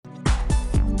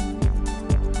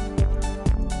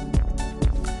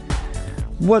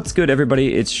What's good,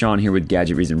 everybody? It's Sean here with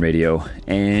Gadget Reason Radio,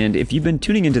 and if you've been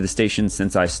tuning into the station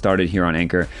since I started here on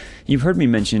Anchor, you've heard me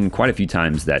mention quite a few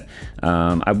times that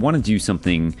I want to do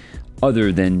something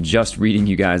other than just reading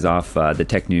you guys off the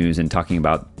tech news and talking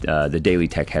about the daily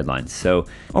tech headlines. So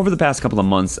over the past couple of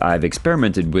months, I've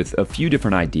experimented with a few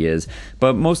different ideas,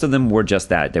 but most of them were just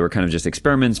that. They were kind of just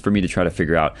experiments for me to try to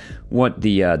figure out what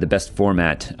the best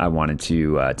format I wanted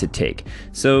to take.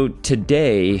 So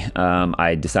today,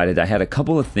 I decided I had a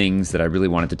couple of things that I really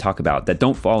wanted to talk about that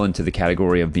don't fall into the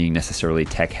category of being necessarily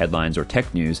tech headlines or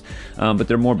tech news, but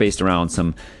they're more based around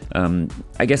some,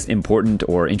 I guess, important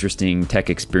or interesting tech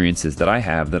experiences that I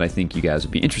have that I think you guys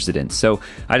would be interested in. So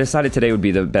I decided today would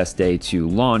be the best day to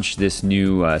launch this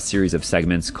new series of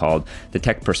segments called The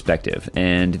Tech Perspective.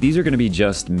 And these are going to be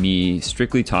just me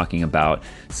strictly talking about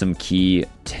some key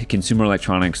consumer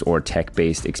electronics or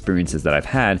tech-based experiences that I've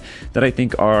had that I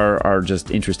think are just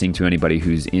interesting to anybody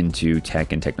who's into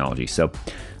tech and technology. So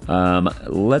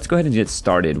let's go ahead and get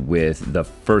started with the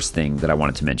first thing that I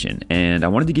wanted to mention. And I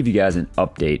wanted to give you guys an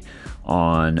update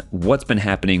on what's been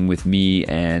happening with me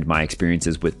and my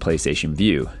experiences with PlayStation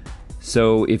Vue.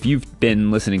 So if you've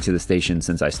been listening to the station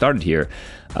since I started here,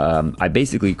 I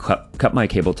basically cut my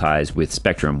cable ties with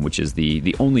Spectrum, which is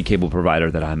the only cable provider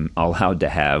that I'm allowed to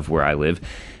have where I live.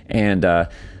 And I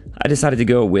decided to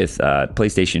go with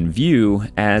PlayStation Vue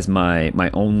as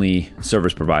my only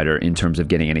service provider in terms of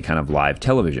getting any kind of live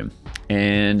television.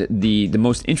 And the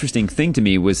most interesting thing to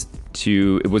me was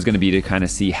going to be to kind of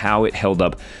see how it held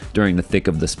up during the thick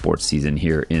of the sports season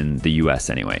here in the US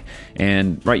anyway.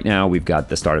 And right now we've got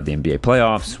the start of the NBA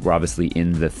playoffs. We're obviously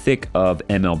in the thick of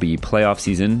MLB playoff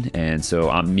season. And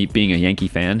so me being a Yankee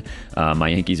fan, my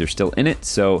Yankees are still in it.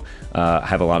 So I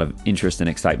have a lot of interest and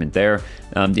excitement there.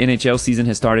 The NHL season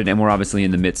has started, and we're obviously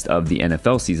in the midst of the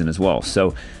NFL season as well.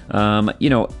 So,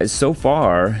 so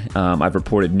far, I've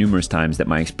reported numerous times that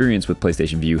my experience with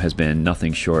PlayStation Vue has been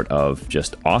nothing short of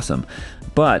just awesome.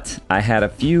 But I had a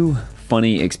few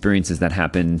funny experiences that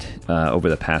happened over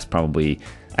the past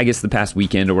the past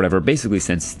weekend or whatever, basically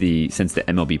since the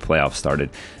MLB playoffs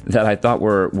started, that I thought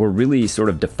were really sort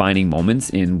of defining moments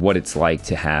in what it's like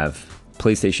to have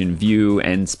PlayStation Vue,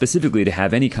 and specifically to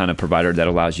have any kind of provider that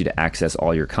allows you to access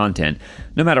all your content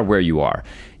no matter where you are.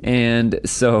 And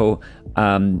so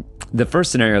the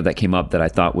first scenario that came up that I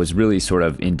thought was really sort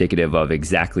of indicative of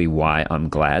exactly why I'm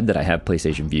glad that I have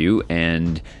PlayStation Vue,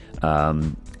 and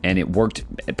it worked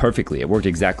perfectly. It worked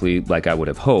exactly like I would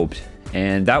have hoped.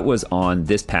 And that was on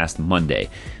this past Monday.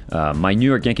 My New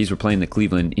York Yankees were playing the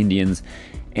Cleveland Indians.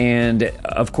 And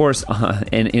of course,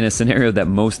 in a scenario that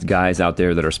most guys out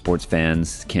there that are sports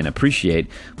fans can appreciate,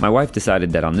 my wife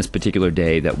decided that on this particular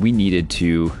day that we needed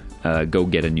to go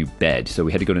get a new bed. So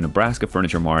we had to go to Nebraska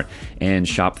Furniture Mart and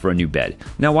shop for a new bed.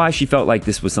 Now, why she felt like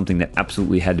this was something that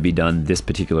absolutely had to be done this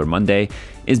particular Monday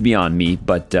is beyond me.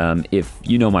 But if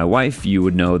you know my wife, you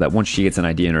would know that once she gets an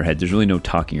idea in her head, there's really no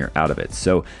talking her out of it.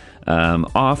 So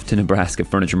off to Nebraska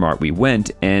Furniture Mart we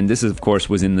went, and this, of course,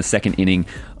 was in the second inning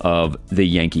of the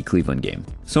Yankee-Cleveland game.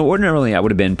 So ordinarily, I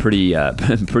would have been pretty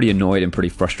annoyed and pretty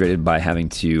frustrated by having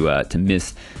to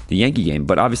miss the Yankee game.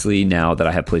 But obviously, now that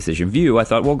I have PlayStation Vue, I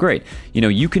thought, well, great.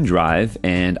 You can drive,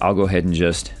 and I'll go ahead and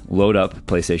just load up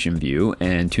PlayStation Vue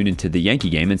and tune into the Yankee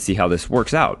game and see how this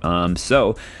works out.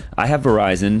 So I have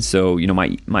Verizon, so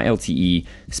my LTE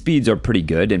speeds are pretty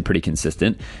good and pretty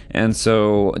consistent. And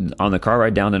so on the car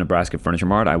ride down to Nebraska Furniture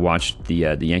Mart, I watched the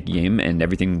Yankee game, and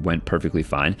everything went perfectly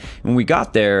fine. When we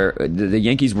got there, the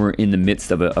Yankees were in the midst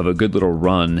of a good little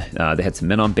run. They had some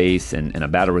men on base, and a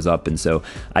batter was up, and so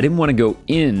I didn't want to go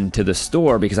into the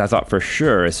store because I thought for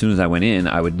sure as soon as I went in,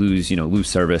 I would lose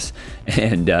service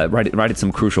and right at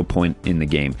some crucial point in the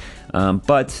game.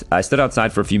 But I stood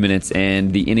outside for a few minutes,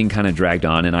 and the inning kind of dragged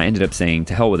on, and I ended up saying,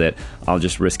 to hell with it, I'll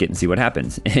just risk it and see what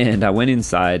happens. And I went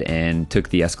inside and took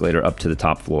the escalator up to the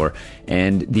top floor,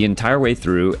 and the entire way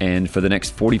through, and for the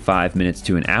next 45 minutes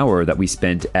to an hour that we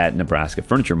spent at Nebraska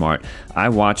Furniture Mart, I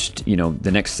watched,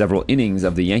 the next several innings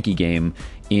of the Yankee game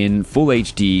in full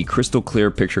HD, crystal clear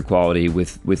picture quality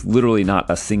with literally not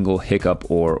a single hiccup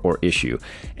or issue.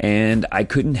 And I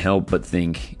couldn't help but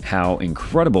think how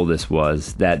incredible this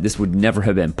was, that this would never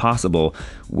have been possible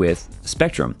with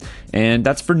Spectrum. And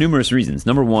that's for numerous reasons.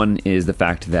 Number one is the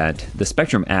fact that the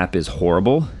Spectrum app is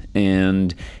horrible,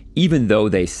 and even though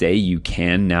they say you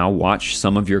can now watch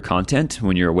some of your content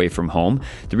when you're away from home,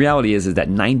 the reality is that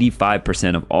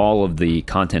 95% of all of the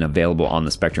content available on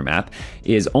the Spectrum app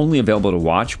is only available to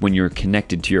watch when you're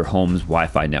connected to your home's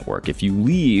Wi-Fi network. If you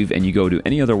leave and you go to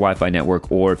any other Wi-Fi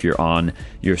network, or if you're on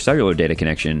your cellular data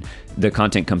connection, the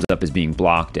content comes up as being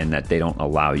blocked and that they don't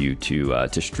allow you to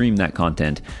stream that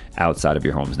content outside of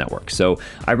your home's network. So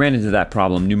I ran into that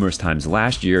problem numerous times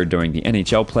last year during the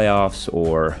NHL playoffs,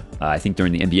 or I think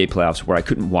during the NBA playoffs, where I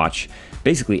couldn't watch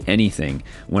basically anything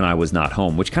when I was not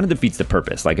home, which kind of defeats the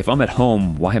purpose. Like, if I'm at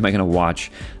home, why am I going to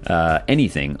watch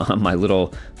anything on my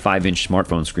little 5-inch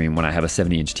smartphone screen when I have a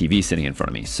 70-inch TV sitting in front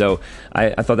of me? So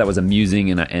I thought that was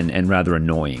amusing and rather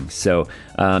annoying. So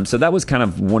that was kind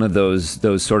of one of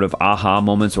those sort of aha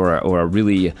moments, or a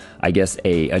really, I guess,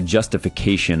 a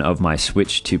justification of my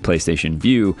switch to PlayStation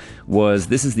Vue. Was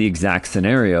this is the exact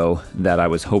scenario that I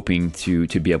was hoping to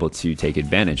be able to take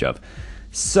advantage of.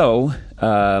 So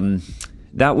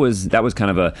that was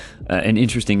kind of an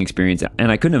interesting experience,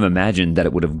 and I couldn't have imagined that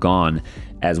it would have gone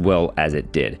as well as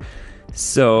it did.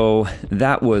 So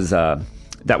that was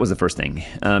the first thing.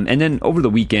 And then over the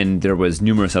weekend, there was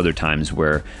numerous other times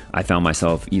where I found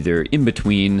myself either in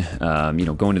between,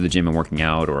 going to the gym and working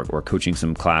out, or coaching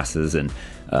some classes and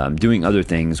doing other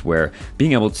things, where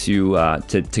being able to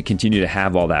continue to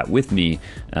have all that with me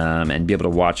and be able to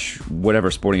watch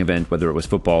whatever sporting event, whether it was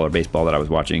football or baseball that I was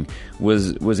watching,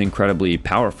 was incredibly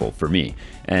powerful for me.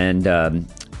 And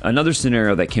another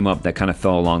scenario that came up that kind of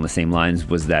fell along the same lines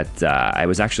was that I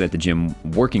was actually at the gym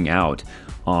working out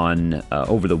on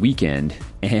over the weekend,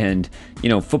 and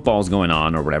football's going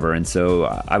on or whatever, and so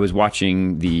I was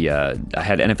watching I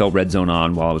had NFL Red Zone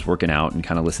on while I was working out, and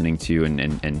kind of listening to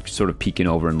and sort of peeking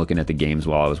over and looking at the games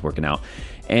while I was working out.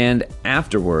 And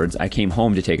afterwards, I came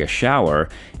home to take a shower,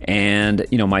 and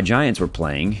my Giants were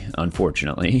playing.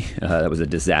 Unfortunately, that was a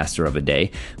disaster of a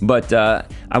day. But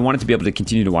I wanted to be able to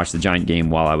continue to watch the Giant game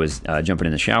while I was jumping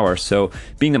in the shower. So,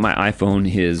 being that my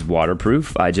iPhone is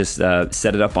waterproof, I just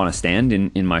set it up on a stand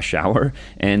in my shower,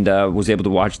 and was able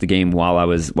to watch the game while I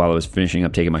was finishing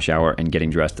up taking my shower and getting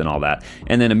dressed and all that.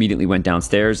 And then immediately went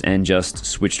downstairs and just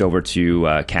switched over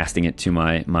to casting it to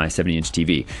my 70-inch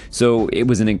TV. So it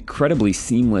was an incredibly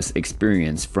seamless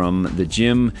experience from the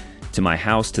gym to my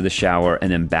house to the shower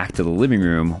and then back to the living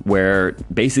room, where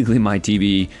basically my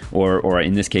TV, or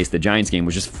in this case the Giants game,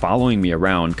 was just following me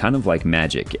around kind of like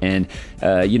magic. And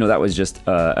that was just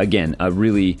again a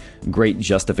really great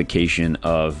justification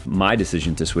of my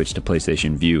decision to switch to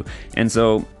PlayStation Vue. And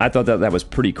so I thought that was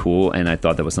pretty cool, and I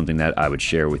thought that was something that I would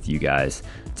share with you guys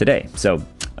today. So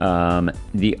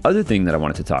the other thing that I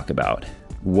wanted to talk about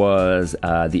was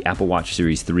the Apple Watch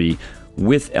Series 3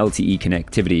 with LTE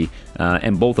connectivity,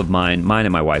 and both of mine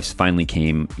and my wife's finally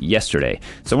came yesterday.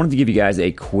 So I wanted to give you guys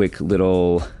a quick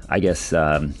little, I guess,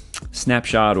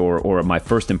 snapshot or my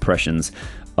first impressions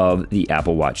of the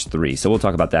Apple Watch 3. So we'll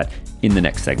talk about that in the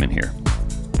next segment here.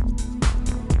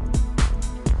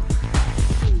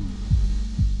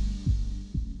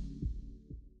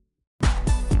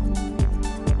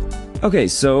 Okay,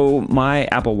 so my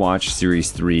Apple Watch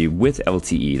Series 3 with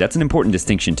LTE, that's an important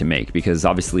distinction to make, because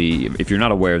obviously, if you're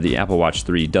not aware, the Apple Watch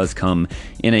 3 does come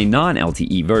in a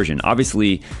non-LTE version.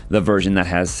 Obviously, the version that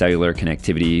has cellular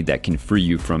connectivity that can free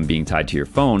you from being tied to your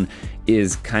phone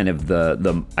is kind of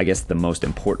the I guess the most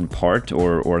important part,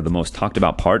 or the most talked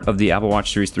about part of the Apple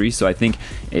Watch Series 3. So I think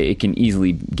it can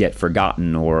easily get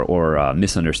forgotten or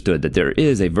misunderstood that there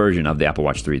is a version of the Apple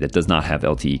Watch 3 that does not have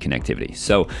LTE connectivity.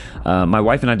 So my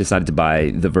wife and I decided to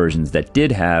buy the versions that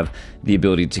did have the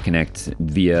ability to connect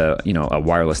via a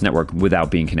wireless network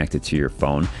without being connected to your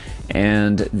phone.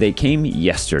 And they came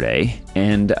yesterday,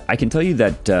 and I can tell you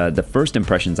that the first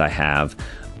impressions I have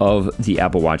of the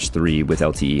Apple Watch 3 with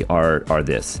LTE are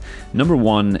this. Number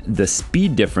one, the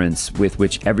speed difference with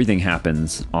which everything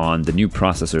happens on the new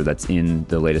processor that's in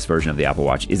the latest version of the Apple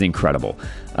Watch is incredible.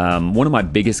 One of my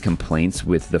biggest complaints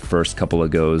with the first couple of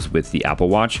goes with the Apple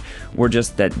Watch were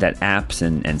just that apps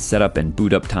and setup and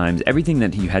boot up times, everything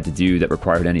that you had to do that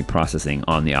required any processing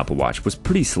on the Apple Watch was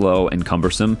pretty slow and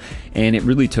cumbersome, and it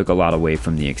really took a lot away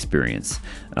from the experience.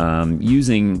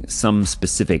 Using some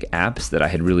specific apps that I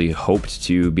had really hoped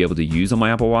to be able to use on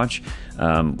my Apple Watch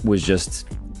was just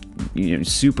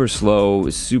super slow,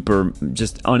 super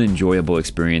just unenjoyable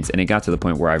experience, and it got to the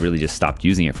point where I really just stopped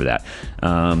using it for that.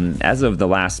 As of the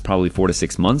last probably 4 to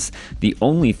 6 months, the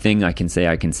only thing I can say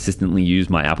I consistently use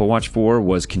my Apple Watch for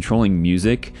was controlling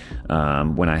music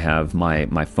when I have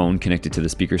my phone connected to the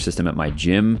speaker system at my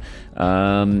gym,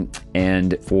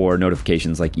 and for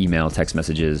notifications like email, text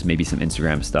messages, maybe some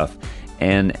Instagram stuff.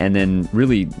 and then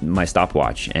really my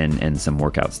stopwatch and some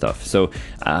workout stuff. So,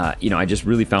 I just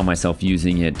really found myself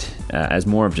using it as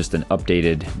more of just an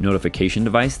updated notification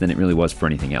device than it really was for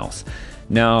anything else.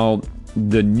 Now,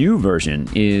 the new version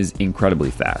is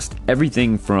incredibly fast.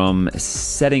 Everything from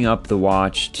setting up the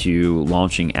watch to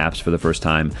launching apps for the first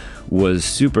time was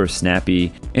super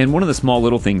snappy. And one of the small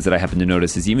little things that I happen to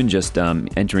notice is even just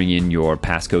entering in your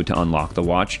passcode to unlock the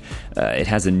watch. It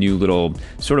has a new little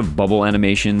sort of bubble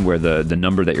animation where the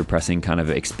number that you're pressing kind of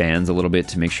expands a little bit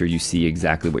to make sure you see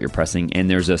exactly what you're pressing. And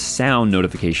there's a sound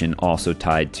notification also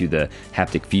tied to the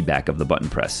haptic feedback of the button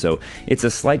press. So it's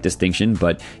a slight distinction,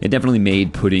 but it definitely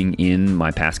made putting in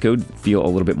my passcode feel a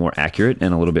little bit more accurate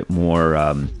and a little bit more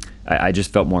I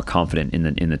just felt more confident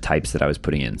in the types that I was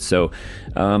putting in. So,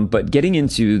 but getting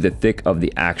into the thick of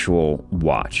the actual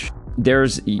watch,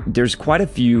 there's quite a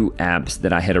few apps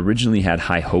that I had originally had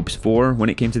high hopes for when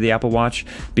it came to the Apple Watch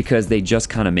because they just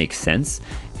kind of make sense.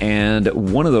 And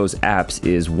one of those apps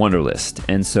is Wunderlist.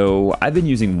 And so I've been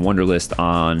using Wunderlist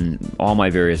on all my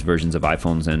various versions of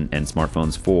iPhones and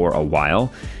smartphones for a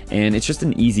while. And it's just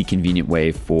an easy, convenient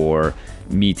way for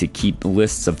me to keep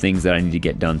lists of things that I need to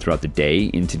get done throughout the day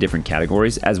into different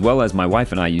categories, as well as my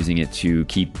wife and I using it to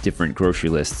keep different grocery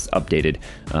lists updated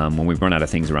when we run out of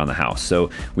things around the house. So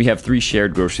we have 3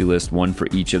 shared grocery lists, one for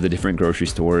each of the different grocery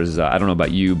stores. I don't know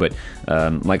about you, but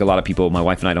like a lot of people, my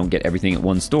wife and I don't get everything at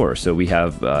one store. So we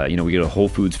have, we go to Whole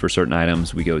Foods for certain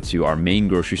items. We go to our main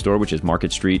grocery store, which is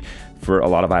Market Street, for a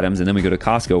lot of items, and then we go to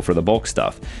Costco for the bulk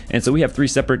stuff. And so we have 3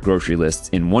 separate grocery lists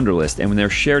in Wunderlist, and when they're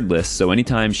shared lists, so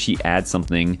anytime she adds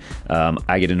something,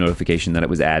 I get a notification that it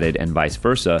was added and vice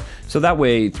versa. So that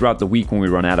way, throughout the week when we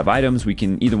run out of items,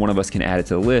 either one of us can add it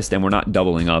to the list, and we're not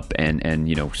doubling up and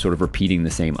sort of repeating the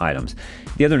same items.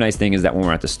 The other nice thing is that when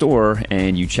we're at the store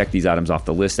and you check these items off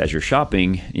the list as you're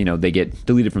shopping, they get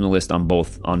deleted from the list on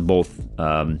both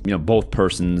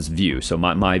persons' view. So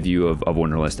my view of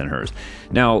Wunderlist and hers.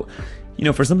 Now,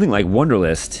 for something like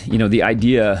Wunderlist, the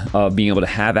idea of being able to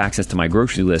have access to my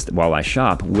grocery list while I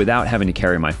shop without having to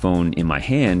carry my phone in my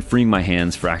hand, freeing my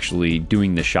hands for actually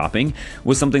doing the shopping,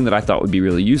 was something that I thought would be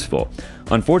really useful.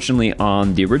 Unfortunately,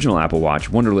 on the original Apple Watch,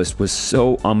 Wunderlist was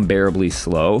so unbearably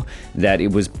slow that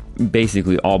it was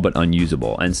basically all but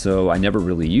unusable, and so I never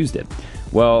really used it.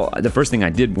 Well, the first thing I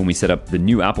did when we set up the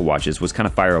new Apple Watches was kind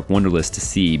of fire up Wunderlist to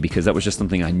see, because that was just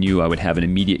something I knew I would have an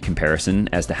immediate comparison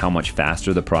as to how much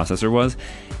faster the processor was.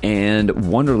 And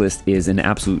Wunderlist is an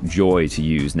absolute joy to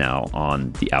use now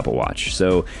on the Apple Watch.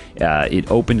 So it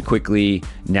opened quickly,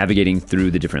 navigating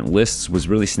through the different lists was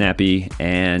really snappy,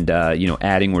 and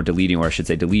adding or deleting, or I should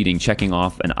say deleting, checking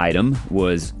off an item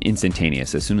was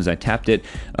instantaneous. As soon as I tapped it,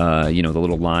 the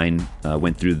little line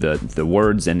went through the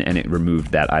words and it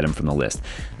removed that item from the list.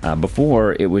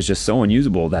 Before, it was just so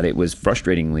unusable that it was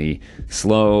frustratingly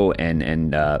slow,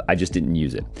 and I just didn't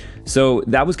use it. So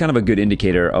that was kind of a good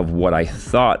indicator of what I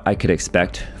thought I could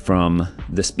expect from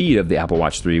the speed of the Apple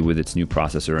Watch 3 with its new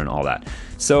processor and all that.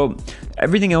 So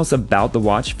everything else about the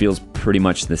watch feels pretty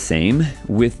much the same,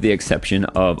 with the exception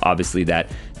of obviously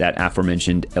that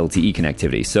aforementioned LTE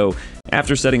connectivity. So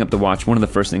after setting up the watch, one of the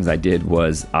first things I did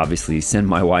was obviously send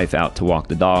my wife out to walk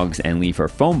the dogs and leave her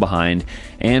phone behind.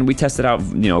 And we tested out,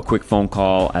 a quick phone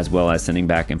call as well as sending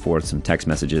back and forth some text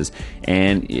messages,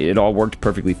 and it all worked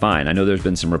perfectly fine. I know there's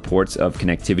been some reports of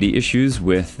connectivity issues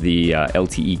with the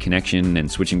LTE connection and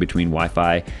switching between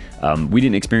Wi-Fi. We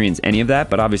didn't experience any of that,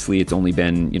 but obviously it's only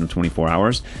been 24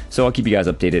 hours. So I'll keep you guys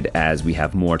updated as we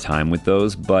have more time with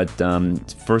those. But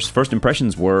first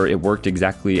impressions were it worked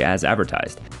exactly as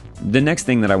advertised. The next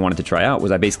thing that I wanted to try out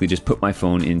was I basically just put my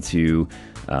phone into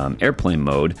airplane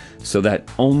mode so that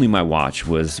only my watch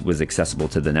was accessible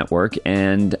to the network,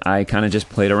 and I kind of just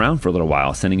played around for a little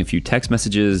while, sending a few text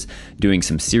messages, doing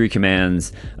some Siri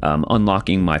commands,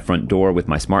 unlocking my front door with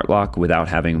my smart lock without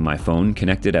having my phone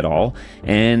connected at all,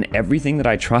 and everything that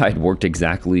I tried worked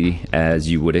exactly as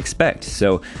you would expect.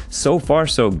 So far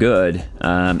so good,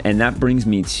 and that brings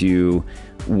me to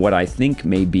what I think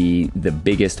may be the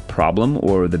biggest problem,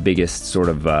 or the biggest sort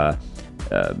of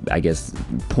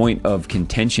point of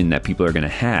contention that people are going to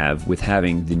have with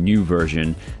having the new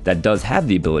version that does have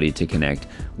the ability to connect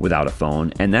without a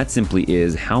phone. And that simply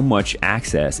is, how much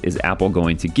access is Apple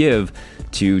going to give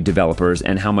to developers,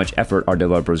 and how much effort are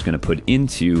developers going to put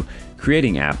into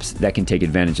creating apps that can take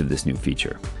advantage of this new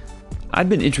feature. I've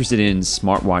been interested in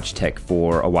smartwatch tech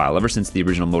for a while, ever since the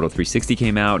original Moto 360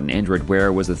 came out and Android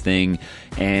Wear was a thing,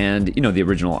 and the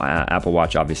original Apple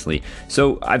Watch, obviously.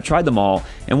 So I've tried them all,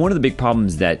 and one of the big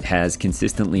problems that has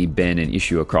consistently been an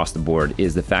issue across the board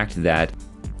is the fact that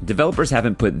developers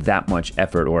haven't put that much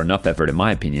effort, or enough effort in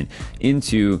my opinion,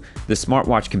 into the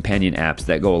smartwatch companion apps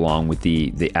that go along with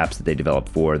the apps that they develop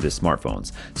for the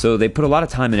smartphones. So they put a lot of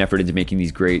time and effort into making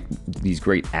these great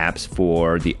apps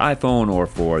for the iPhone or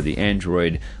for the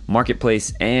Android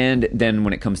marketplace, and then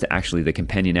when it comes to actually the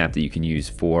companion app that you can use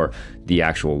for the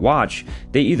actual watch,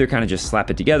 they either kind of just slap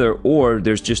it together, or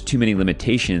there's just too many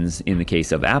limitations in the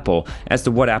case of Apple as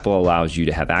to what Apple allows you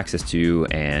to have access to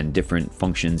and different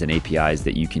functions and APIs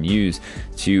that you can use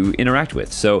to interact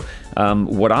with. So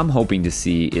what I'm hoping to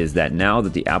see is that now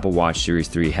that the Apple Watch Series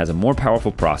 3 has a more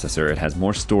powerful processor, it has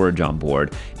more storage on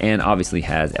board, and obviously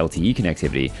has LTE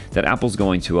connectivity, that Apple's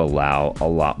going to allow a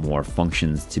lot more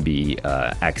functions to be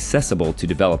accessible to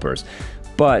developers.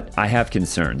 But I have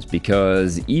concerns,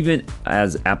 because even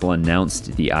as Apple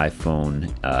announced the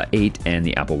iPhone 8 and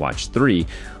the Apple Watch 3,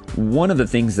 one of the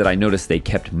things that I noticed they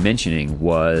kept mentioning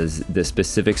was the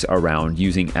specifics around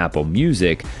using Apple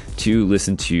Music to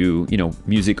listen to,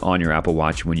 music on your Apple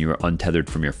Watch when you are untethered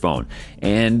from your phone.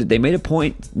 And they made a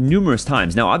point numerous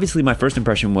times. Now, obviously, my first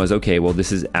impression was, okay, well,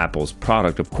 this is Apple's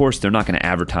product. Of course, they're not going to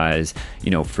advertise,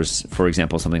 for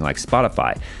example, something like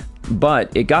Spotify.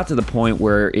 But it got to the point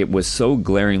where it was so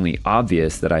glaringly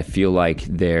obvious that I feel like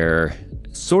they're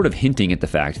sort of hinting at the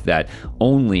fact that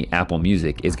only Apple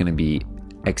Music is going to be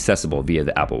accessible via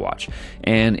the Apple Watch.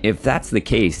 And if that's the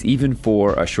case, even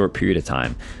for a short period of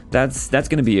time, that's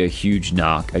going to be a huge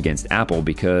knock against Apple,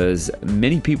 because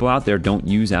many people out there don't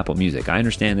use Apple Music. I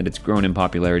understand that it's grown in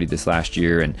popularity this last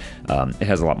year, and it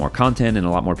has a lot more content and a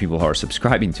lot more people are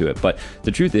subscribing to it. But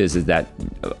the truth is that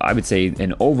I would say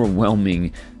an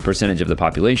overwhelming percentage of the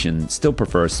population still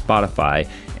prefers Spotify.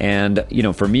 And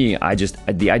for me,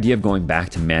 the idea of going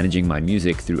back to managing my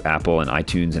music through Apple and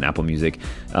iTunes and Apple Music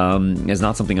is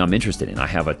not something I'm interested in. I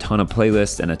have a ton of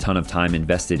playlists and a ton of time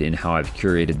invested in how I've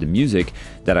curated the music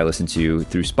that I listen to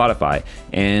through Spotify.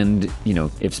 And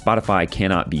if Spotify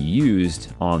cannot be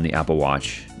used on the Apple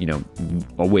Watch,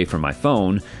 away from my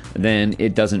phone, then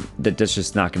that's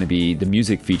just not going to be, the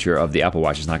music feature of the Apple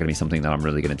Watch is not going to be something that I'm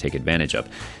really going to take advantage of.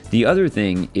 The other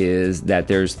thing is that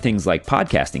there's things like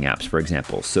podcasting apps, for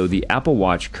example. So the Apple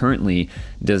Watch currently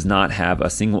does not have a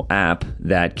single app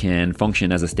that can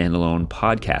function as a standalone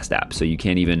podcast app. So you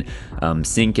can't even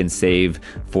sync and save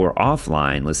for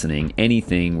offline listening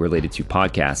anything related to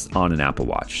podcasts on an Apple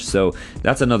Watch. So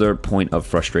that's another point of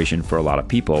frustration for a lot of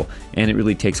people, and it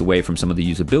really takes away from some of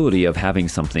the usability of having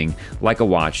something like a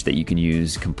watch that you can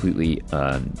use completely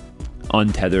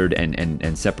untethered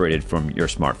and separated from your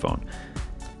smartphone.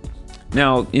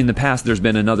 Now, in the past, there's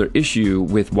been another issue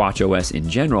with watchOS in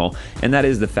general, and that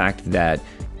is the fact that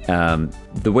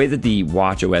the way that the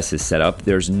watchOS is set up,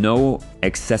 there's no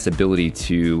accessibility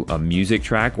to a music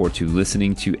track or to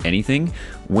listening to anything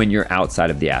when you're outside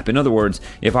of the app. In other words,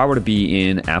 if I were to be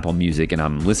in Apple Music and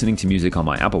I'm listening to music on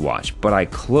my Apple Watch, but I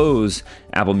close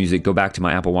Apple Music, go back to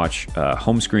my Apple Watch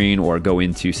home screen, or go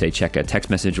into, say, check a text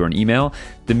message or an email,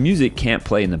 the music can't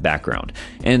play in the background.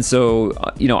 And so,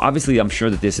 obviously I'm sure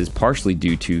that this is partially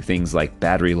due to things like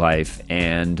battery life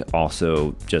and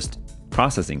also just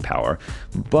processing power.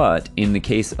 But in the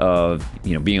case of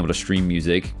being able to stream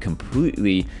music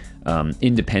completely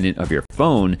independent of your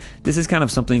phone, this is kind of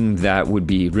something that would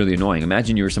be really annoying.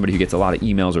 Imagine you were somebody who gets a lot of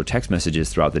emails or text messages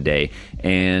throughout the day,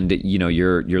 and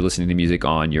you're listening to music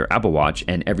on your Apple Watch,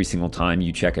 and every single time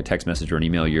you check a text message or an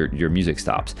email, your music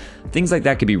stops. Things like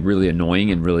that could be really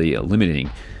annoying and really limiting,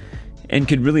 and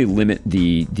could really limit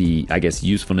the I guess,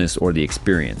 usefulness or the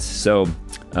experience. So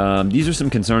these are some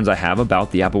concerns I have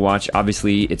about the Apple Watch.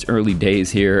 Obviously, it's early days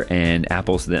here, and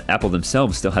Apple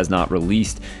themselves still has not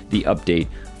released the update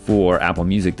for Apple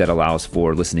Music that allows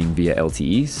for listening via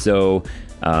LTE. So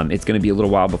it's going to be a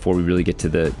little while before we really get to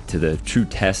the true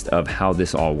test of how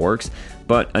this all works.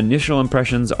 But initial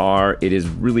impressions are, it is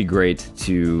really great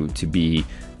to be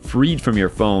freed from your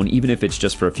phone, even if it's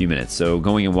just for a few minutes. So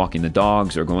going and walking the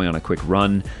dogs, or going on a quick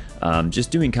run, just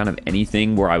doing kind of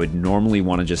anything where I would normally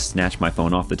want to just snatch my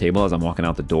phone off the table as I'm walking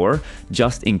out the door,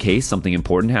 just in case something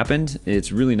important happened.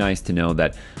 It's really nice to know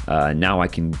that now I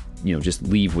can just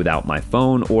leave without my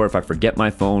phone, or if I forget my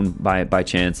phone by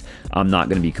chance, I'm not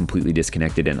going to be completely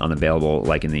disconnected and unavailable,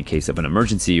 like in the case of an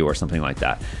emergency or something like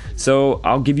that. So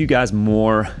I'll give you guys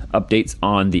more updates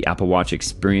on the Apple Watch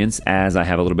experience as I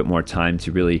have a little bit more time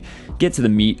to really get to the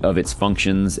meat of its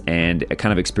functions and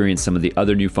kind of experience some of the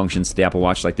other new functions to the Apple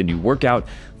Watch, like the new workout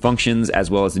functions,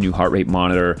 as well as the new heart rate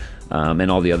monitor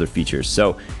and all the other features.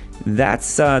 So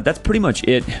that's pretty much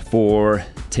it for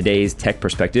today's tech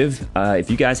perspective. If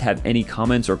you guys have any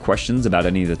comments or questions about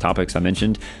any of the topics I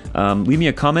mentioned, leave me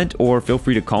a comment or feel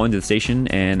free to call into the station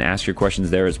and ask your questions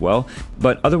there as well.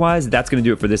 But otherwise, that's going to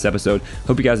do it for this episode.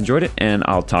 Hope you guys enjoyed it, and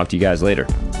I'll talk to you guys later.